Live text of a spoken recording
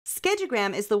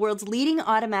Schedugram is the world's leading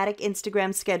automatic Instagram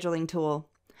scheduling tool.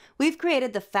 We've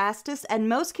created the fastest and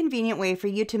most convenient way for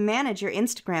you to manage your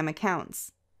Instagram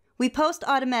accounts. We post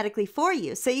automatically for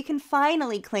you so you can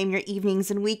finally claim your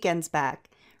evenings and weekends back,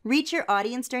 reach your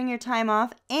audience during your time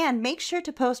off, and make sure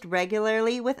to post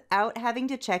regularly without having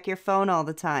to check your phone all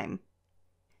the time.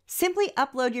 Simply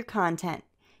upload your content.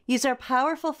 Use our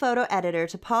powerful photo editor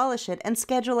to polish it and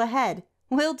schedule ahead.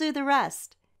 We'll do the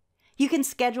rest. You can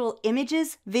schedule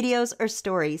images, videos, or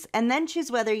stories, and then choose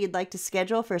whether you'd like to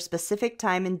schedule for a specific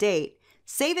time and date,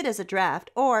 save it as a draft,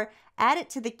 or add it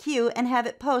to the queue and have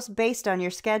it post based on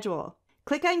your schedule.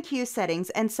 Click on Queue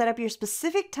Settings and set up your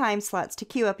specific time slots to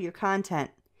queue up your content.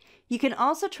 You can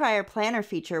also try our Planner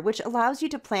feature, which allows you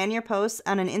to plan your posts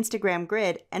on an Instagram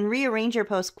grid and rearrange your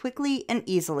posts quickly and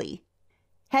easily.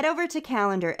 Head over to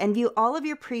Calendar and view all of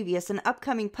your previous and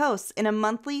upcoming posts in a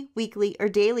monthly, weekly, or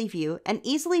daily view and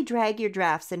easily drag your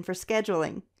drafts in for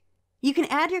scheduling. You can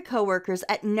add your coworkers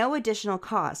at no additional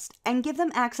cost and give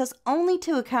them access only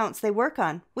to accounts they work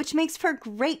on, which makes for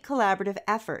great collaborative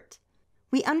effort.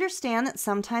 We understand that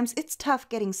sometimes it's tough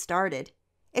getting started.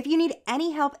 If you need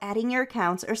any help adding your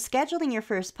accounts or scheduling your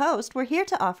first post, we're here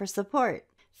to offer support.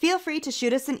 Feel free to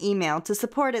shoot us an email to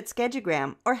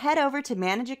support@Schedugram or head over to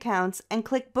Manage Accounts and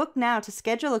click Book Now to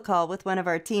schedule a call with one of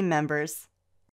our team members.